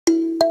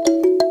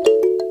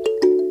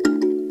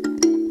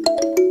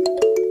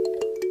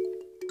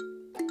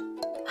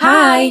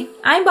Hi,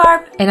 I'm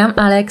Barb. And I'm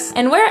Alex.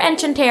 And we're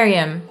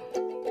Enchantarium.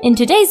 In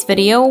today's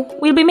video,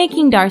 we'll be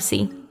making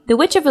Darcy, the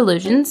Witch of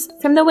Illusions,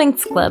 from the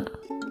Winx Club.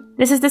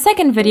 This is the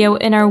second video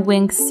in our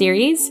Winx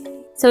series,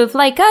 so if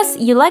like us,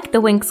 you like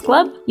the Winx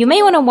Club, you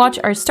may want to watch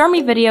our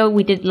Stormy video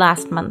we did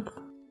last month.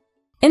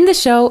 In the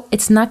show,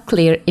 it's not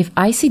clear if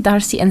Icy,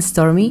 Darcy and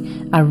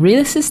Stormy are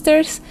real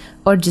sisters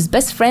or just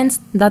best friends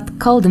that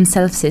call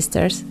themselves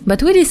sisters,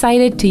 but we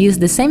decided to use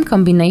the same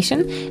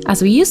combination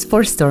as we used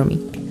for Stormy.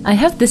 I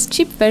have this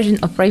cheap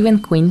version of Raven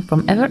Queen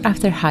from Ever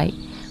After High,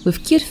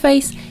 with cute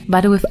face,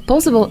 but with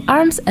posable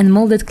arms and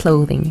molded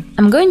clothing.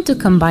 I'm going to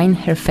combine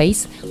her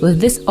face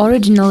with this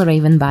original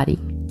Raven body.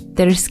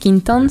 Their skin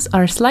tones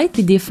are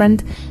slightly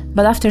different,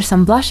 but after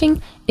some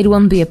blushing, it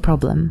won't be a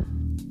problem.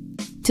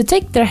 To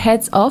take their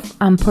heads off,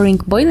 I'm pouring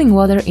boiling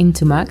water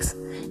into mugs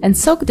and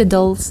soak the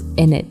dolls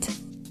in it.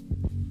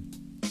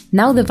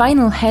 Now the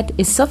vinyl head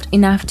is soft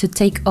enough to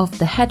take off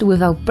the head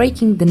without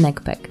breaking the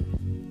neck peg.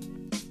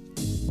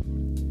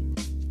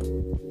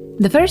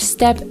 The first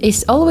step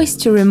is always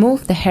to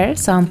remove the hair,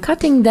 so I'm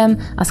cutting them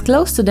as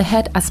close to the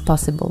head as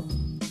possible.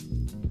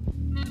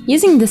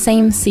 Using the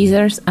same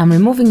scissors, I'm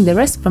removing the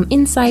rest from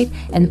inside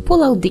and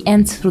pull out the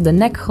ends through the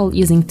neck hole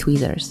using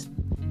tweezers.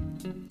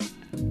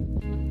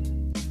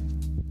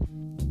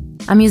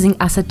 I'm using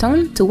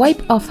acetone to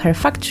wipe off her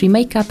factory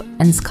makeup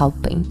and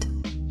scalp paint.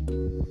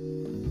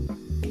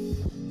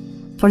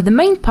 For the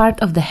main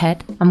part of the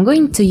head, I'm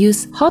going to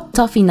use Hot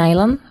Toffee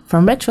Nylon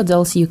from Retro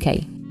Dolls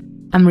UK.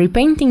 I'm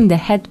repainting the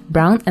head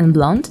brown and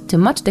blonde to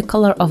match the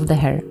color of the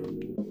hair.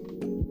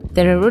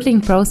 The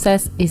rerouting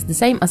process is the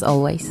same as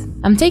always.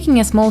 I'm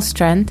taking a small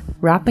strand,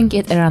 wrapping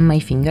it around my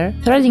finger,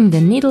 threading the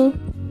needle,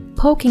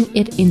 poking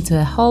it into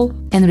a hole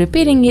and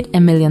repeating it a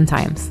million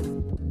times.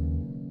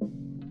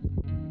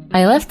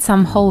 I left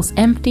some holes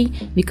empty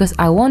because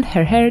I want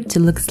her hair to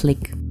look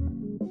slick.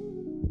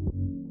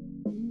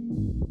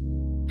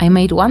 I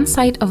made one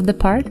side of the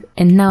part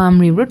and now I'm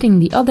rerouting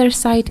the other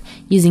side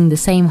using the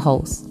same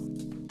holes.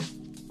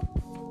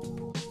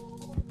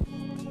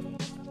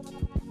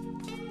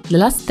 The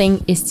last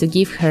thing is to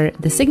give her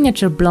the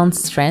signature blonde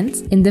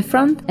strands in the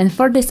front, and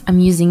for this I'm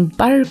using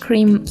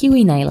Buttercream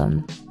Kiwi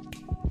Nylon.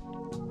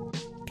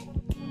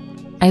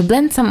 I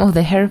blend some of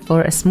the hair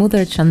for a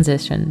smoother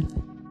transition.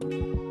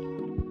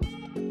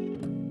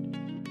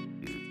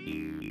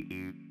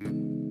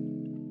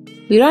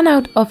 We ran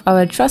out of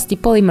our trusty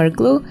polymer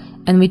glue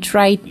and we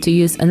tried to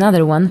use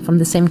another one from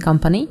the same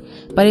company,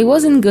 but it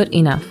wasn't good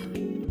enough.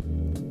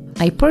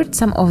 I poured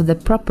some of the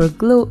proper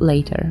glue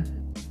later.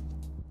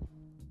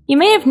 You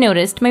may have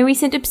noticed my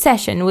recent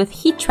obsession with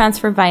heat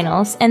transfer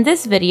vinyls, and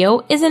this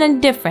video isn't any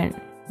different.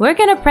 We're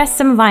gonna press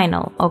some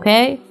vinyl,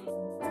 okay?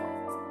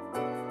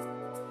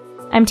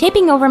 I'm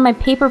taping over my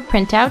paper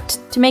printout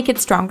to make it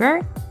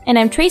stronger, and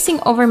I'm tracing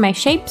over my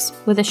shapes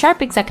with a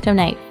sharp X-Acto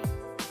knife.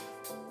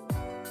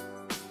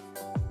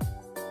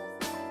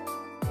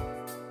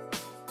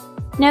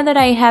 Now that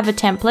I have a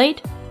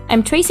template,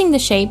 I'm tracing the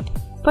shape,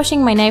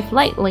 pushing my knife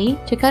lightly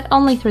to cut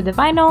only through the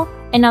vinyl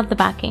and not the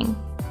backing.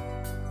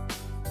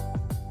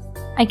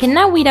 I can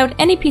now weed out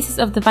any pieces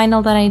of the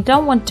vinyl that I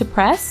don't want to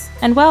press,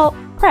 and well,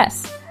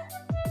 press.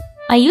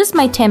 I used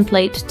my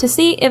template to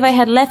see if I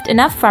had left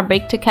enough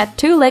fabric to cut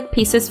 2 leg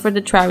pieces for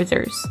the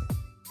trousers.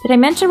 Did I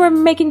mention we're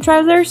making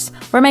trousers?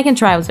 We're making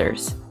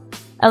trousers.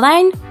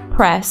 Align,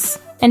 press,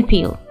 and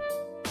peel.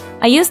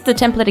 I used the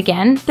template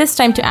again, this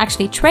time to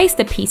actually trace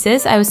the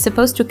pieces I was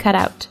supposed to cut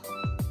out.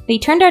 They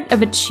turned out a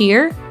bit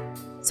sheer,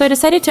 so I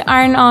decided to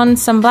iron on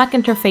some black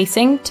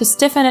interfacing to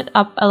stiffen it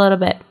up a little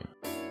bit.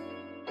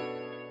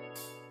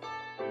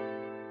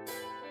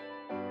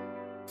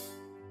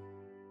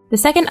 The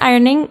second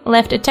ironing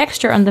left a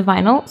texture on the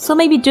vinyl, so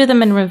maybe do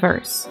them in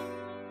reverse.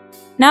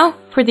 Now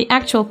for the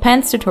actual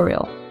pants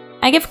tutorial.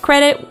 I give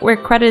credit where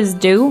credit is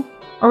due.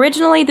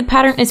 Originally the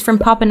pattern is from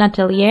Pop &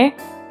 Atelier,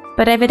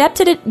 but I've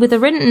adapted it with a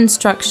written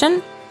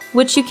instruction,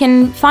 which you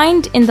can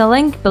find in the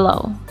link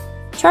below.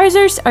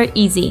 Trousers are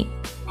easy.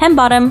 Hem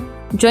bottom,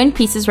 join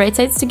pieces right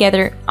sides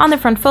together, on the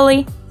front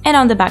fully and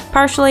on the back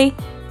partially,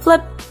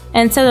 flip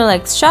and sew the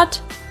legs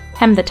shut,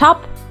 hem the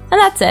top,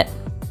 and that's it.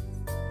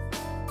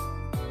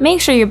 Make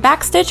sure you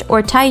backstitch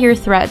or tie your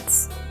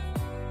threads.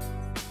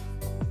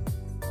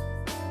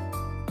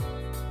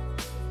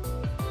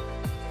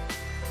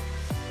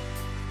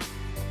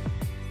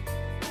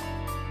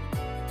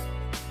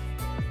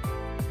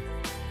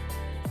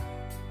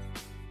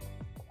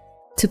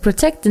 To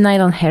protect the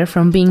nylon hair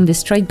from being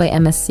destroyed by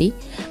MSC,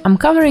 I'm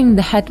covering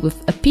the head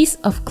with a piece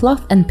of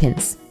cloth and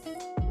pins.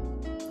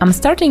 I'm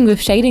starting with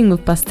shading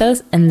with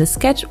pastels and the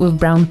sketch with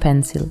brown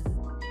pencil.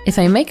 If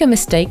I make a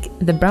mistake,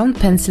 the brown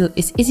pencil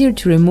is easier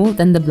to remove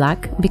than the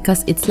black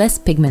because it's less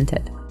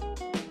pigmented.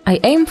 I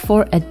aim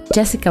for a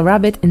Jessica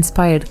Rabbit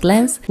inspired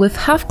glance with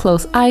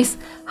half-closed eyes,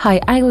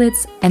 high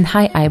eyelids and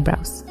high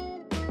eyebrows.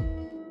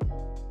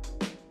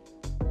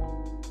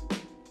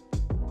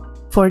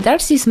 For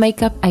Darcy's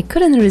makeup, I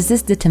couldn't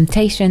resist the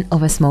temptation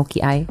of a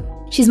smoky eye.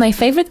 She's my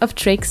favorite of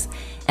Trix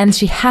and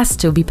she has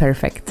to be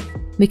perfect.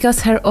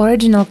 Because her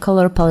original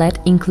color palette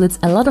includes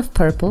a lot of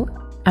purple,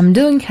 I'm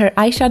doing her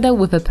eyeshadow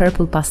with a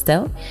purple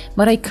pastel,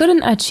 but I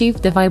couldn't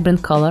achieve the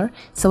vibrant color,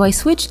 so I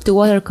switched to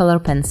watercolor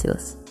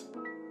pencils.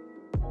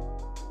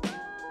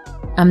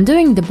 I'm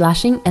doing the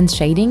blushing and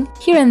shading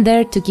here and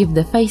there to give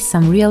the face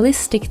some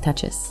realistic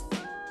touches.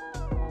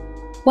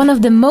 One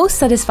of the most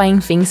satisfying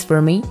things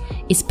for me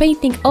is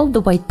painting all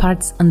the white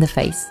parts on the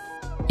face.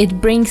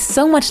 It brings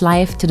so much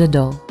life to the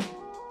doll.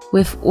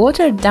 With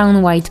watered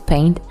down white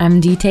paint, I'm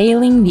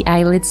detailing the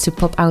eyelids to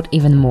pop out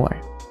even more.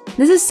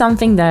 This is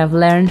something that I've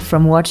learned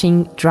from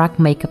watching drag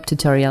makeup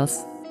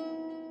tutorials.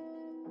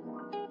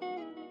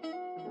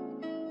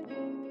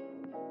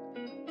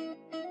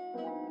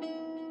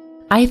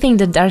 I think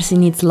that Darcy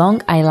needs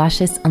long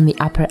eyelashes on the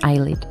upper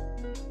eyelid.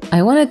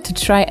 I wanted to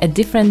try a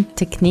different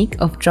technique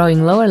of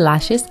drawing lower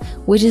lashes,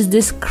 which is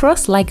this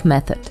cross-like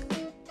method.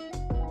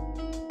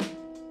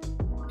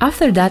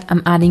 After that,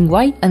 I'm adding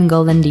white and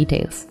golden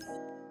details.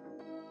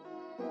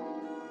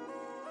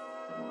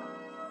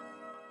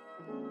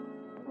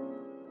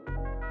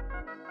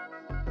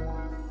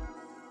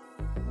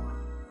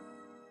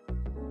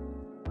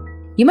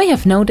 You may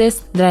have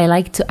noticed that I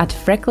like to add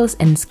freckles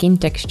and skin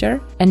texture,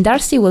 and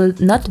Darcy will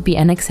not be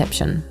an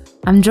exception.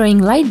 I'm drawing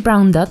light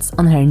brown dots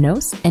on her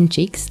nose and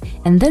cheeks,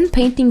 and then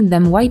painting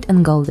them white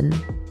and golden.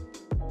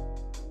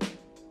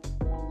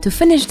 To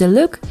finish the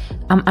look,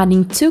 I'm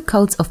adding 2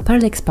 coats of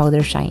Perlex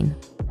Powder Shine.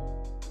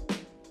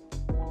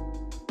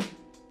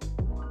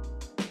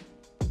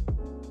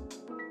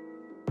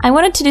 I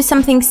wanted to do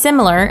something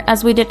similar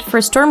as we did for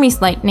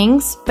Stormy's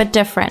lightnings, but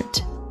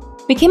different.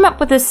 We came up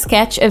with a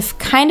sketch of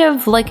kind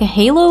of like a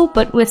halo,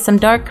 but with some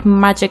dark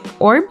magic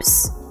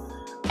orbs.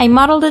 I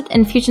modeled it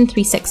in Fusion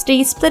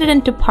 360, split it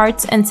into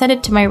parts and sent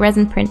it to my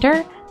resin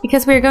printer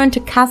because we were going to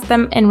cast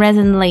them in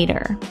resin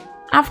later.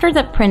 After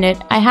that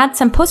printed, I had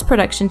some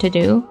post-production to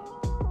do.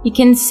 You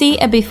can see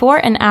a before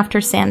and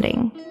after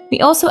sanding. We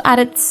also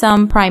added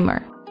some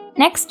primer.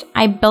 Next,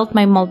 I built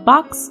my mold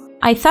box.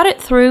 I thought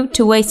it through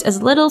to waste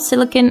as little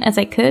silicone as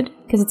I could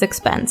because it's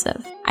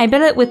expensive. I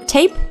built it with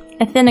tape,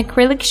 a thin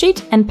acrylic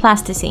sheet, and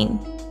plasticine.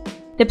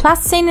 The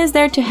plasticine is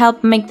there to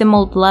help make the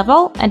mold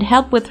level and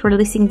help with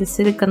releasing the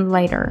silicone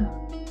later.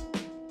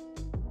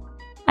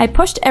 I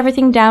pushed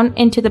everything down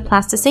into the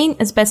plasticine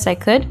as best I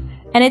could,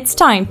 and it's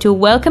time to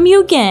welcome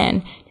you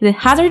again to the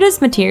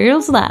Hazardous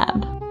Materials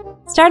Lab.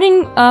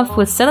 Starting off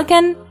with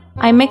silicone,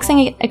 I'm mixing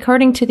it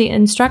according to the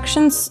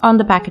instructions on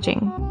the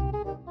packaging.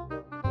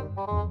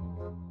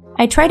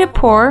 I try to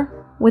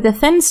pour with a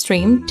thin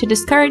stream to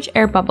discourage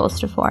air bubbles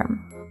to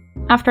form.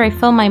 After I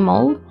fill my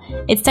mold,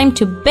 it's time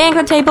to bang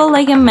the table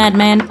like a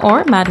madman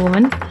or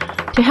madwoman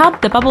to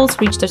help the bubbles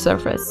reach the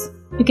surface.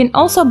 You can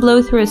also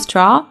blow through a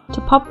straw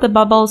to pop the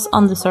bubbles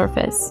on the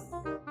surface.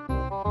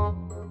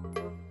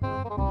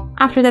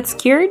 After that's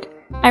cured,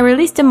 I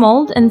release the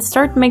mold and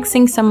start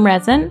mixing some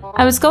resin.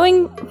 I was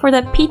going for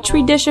that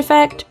petri dish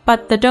effect,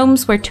 but the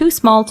domes were too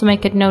small to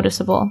make it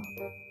noticeable.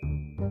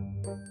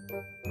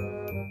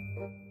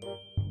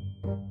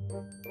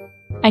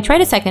 I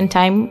tried a second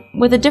time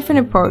with a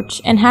different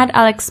approach and had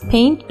Alex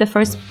paint the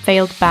first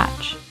failed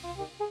batch,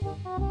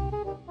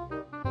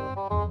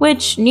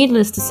 which,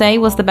 needless to say,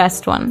 was the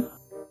best one.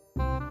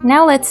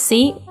 Now let's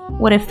see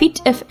what a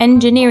feat of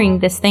engineering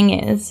this thing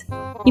is.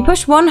 You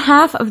push one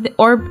half of the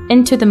orb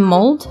into the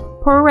mold,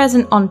 pour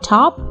resin on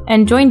top,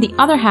 and join the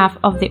other half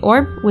of the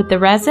orb with the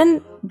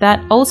resin that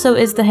also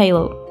is the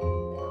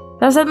halo.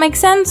 Does that make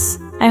sense?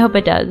 I hope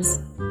it does.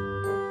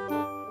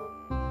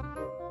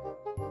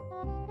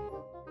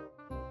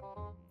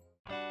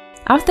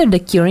 After the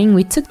curing,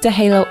 we took the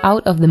halo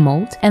out of the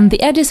mold and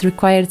the edges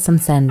required some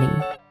sanding.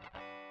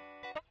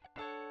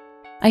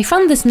 I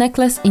found this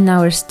necklace in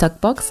our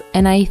stock box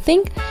and I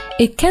think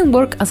it can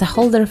work as a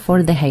holder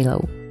for the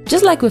halo.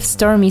 Just like with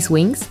Stormy's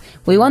wings,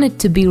 we want it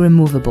to be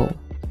removable.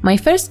 My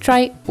first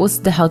try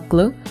was the hot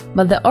glue,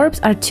 but the orbs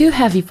are too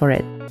heavy for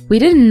it. We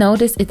didn't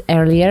notice it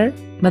earlier,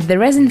 but the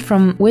resin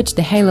from which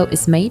the halo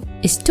is made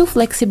is too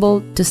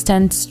flexible to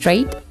stand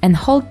straight and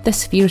hold the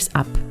spheres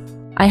up.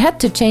 I had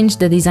to change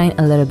the design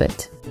a little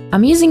bit.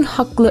 I'm using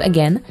hot glue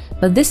again,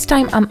 but this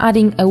time I'm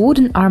adding a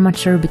wooden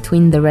armature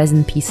between the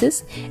resin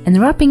pieces and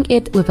wrapping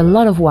it with a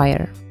lot of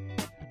wire.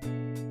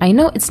 I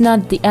know it's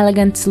not the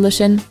elegant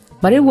solution,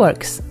 but it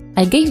works.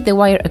 I gave the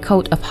wire a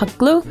coat of hot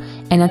glue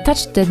and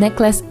attached the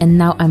necklace, and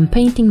now I'm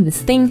painting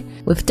this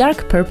thing with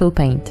dark purple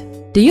paint.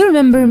 Do you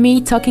remember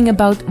me talking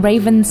about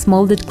Raven's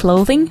molded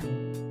clothing?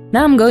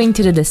 Now I'm going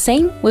to do the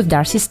same with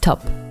Darcy's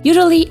top.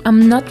 Usually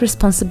I'm not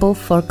responsible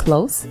for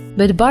clothes,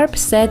 but Barb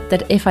said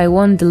that if I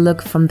want the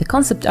look from the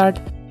concept art,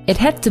 it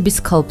had to be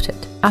sculpted.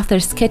 After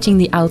sketching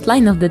the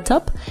outline of the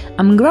top,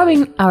 I'm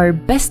grabbing our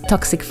best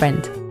toxic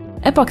friend,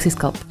 epoxy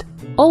sculpt.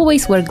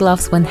 Always wear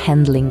gloves when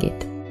handling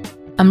it.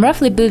 I'm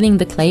roughly building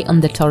the clay on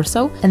the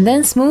torso and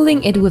then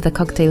smoothing it with a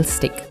cocktail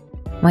stick.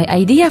 My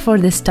idea for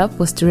this top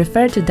was to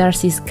refer to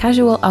Darcy's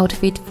casual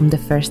outfit from the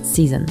first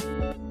season.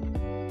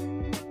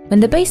 When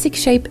the basic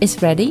shape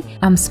is ready,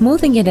 I'm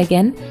smoothing it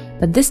again,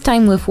 but this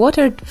time with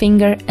watered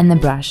finger and a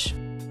brush.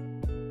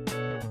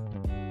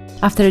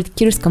 After it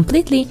cures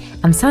completely,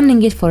 I'm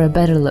sanding it for a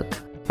better look.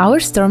 Our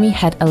Stormy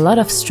had a lot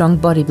of strong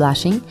body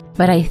blushing,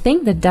 but I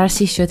think that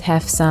Darcy should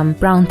have some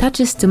brown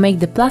touches to make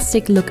the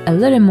plastic look a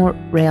little more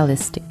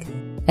realistic.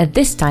 At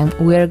this time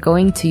we are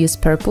going to use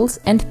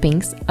purples and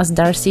pinks as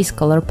Darcy's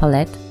color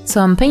palette,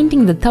 so I'm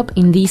painting the top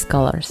in these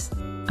colors.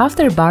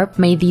 After Barb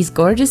made these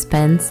gorgeous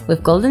pants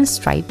with golden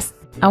stripes,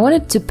 I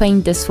wanted to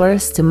paint the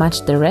swirls to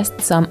match the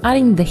rest, so I'm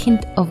adding the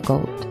hint of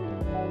gold.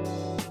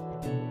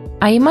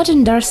 I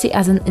imagine Darcy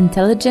as an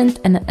intelligent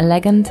and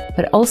elegant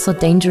but also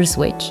dangerous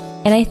witch,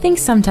 and I think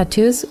some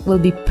tattoos will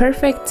be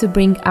perfect to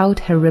bring out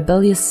her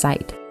rebellious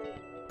side.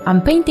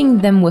 I'm painting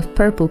them with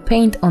purple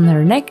paint on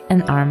her neck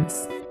and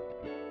arms.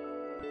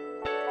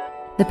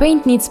 The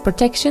paint needs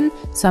protection,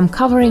 so I'm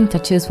covering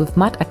tattoos with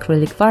matte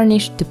acrylic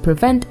varnish to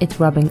prevent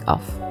it rubbing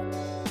off.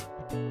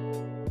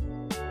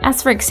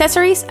 As for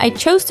accessories, I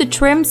chose to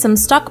trim some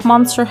stock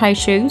Monster High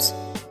shoes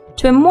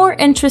to a more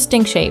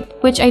interesting shape,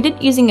 which I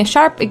did using a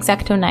sharp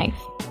X-Acto knife.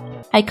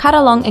 I cut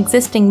along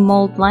existing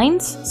mold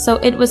lines, so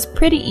it was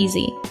pretty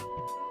easy.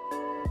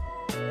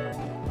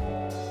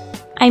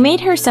 I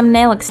made her some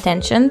nail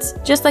extensions,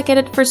 just like I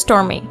did for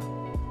Stormy.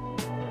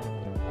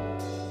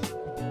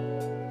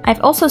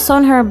 I've also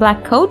sewn her a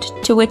black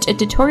coat, to which a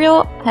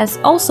tutorial has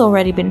also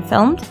already been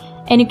filmed,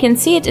 and you can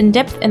see it in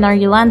depth in our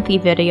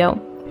Yolanthe video.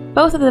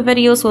 Both of the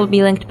videos will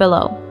be linked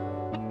below.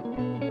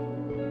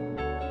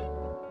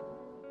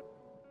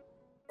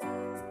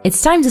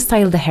 It's time to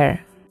style the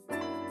hair.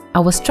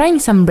 I was trying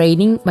some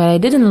braiding, but I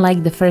didn't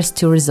like the first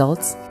two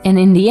results, and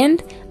in the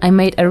end I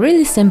made a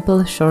really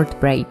simple short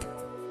braid.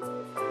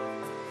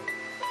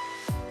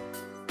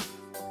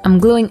 I'm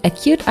gluing a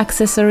cute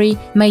accessory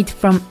made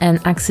from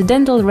an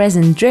accidental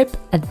resin drip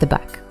at the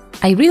back.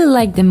 I really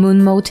like the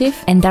moon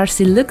motif, and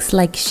Darcy looks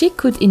like she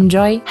could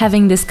enjoy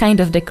having this kind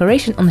of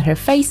decoration on her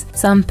face,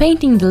 so I'm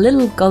painting the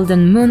little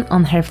golden moon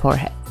on her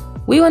forehead.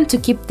 We want to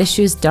keep the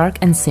shoes dark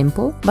and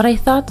simple, but I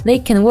thought they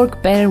can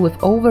work better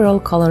with overall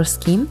color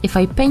scheme if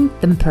I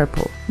paint them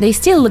purple. They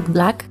still look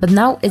black, but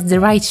now it's the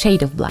right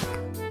shade of black.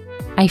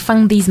 I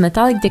found these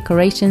metallic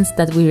decorations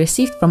that we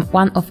received from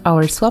one of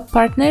our swap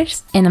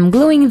partners, and I'm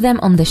gluing them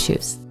on the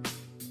shoes.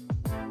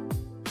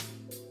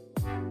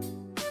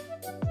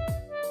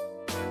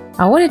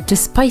 I wanted to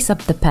spice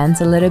up the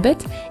pants a little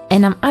bit,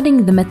 and I'm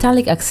adding the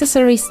metallic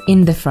accessories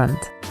in the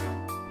front.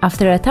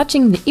 After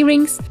attaching the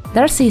earrings,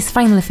 Darcy is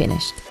finally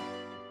finished.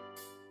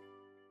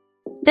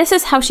 This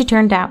is how she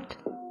turned out.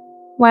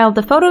 While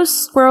the photos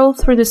scroll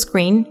through the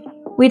screen,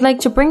 we'd like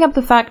to bring up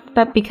the fact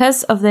that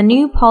because of the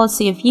new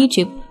policy of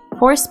YouTube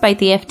forced by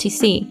the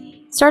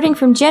FTC, starting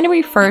from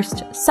January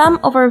 1st, some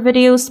of our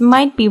videos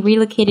might be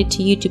relocated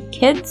to YouTube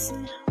Kids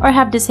or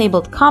have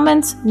disabled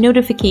comments,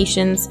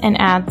 notifications, and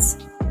ads.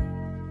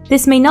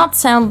 This may not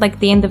sound like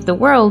the end of the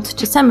world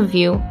to some of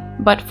you,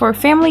 but for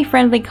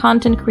family-friendly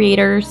content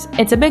creators,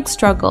 it's a big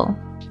struggle.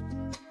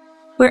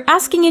 We're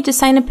asking you to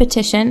sign a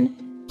petition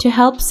to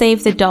help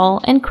save the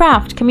doll and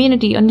craft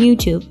community on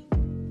YouTube.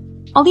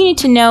 All you need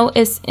to know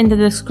is in the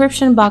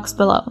description box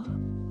below.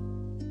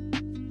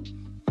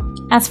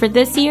 As for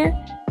this year,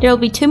 there will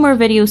be 2 more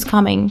videos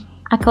coming,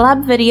 a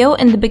collab video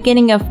in the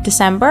beginning of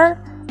December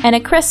and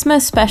a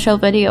Christmas special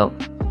video.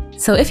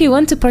 So if you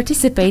want to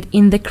participate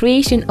in the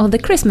creation of the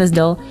Christmas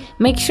doll,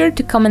 make sure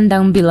to comment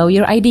down below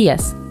your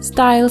ideas,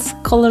 styles,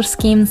 color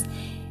schemes,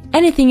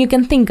 anything you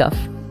can think of.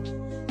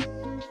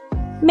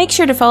 Make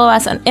sure to follow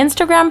us on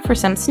Instagram for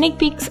some sneak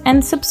peeks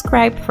and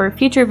subscribe for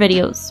future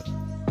videos.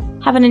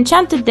 Have an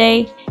enchanted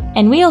day,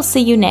 and we'll see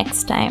you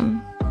next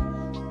time.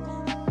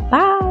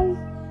 Bye!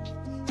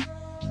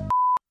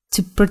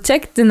 To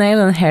protect the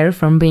nylon hair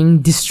from being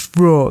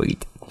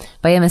destroyed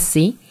by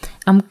MSC,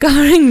 I'm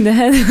covering the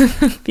head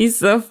with a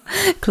piece of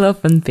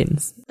cloth and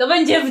pins. To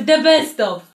będzie w the best of!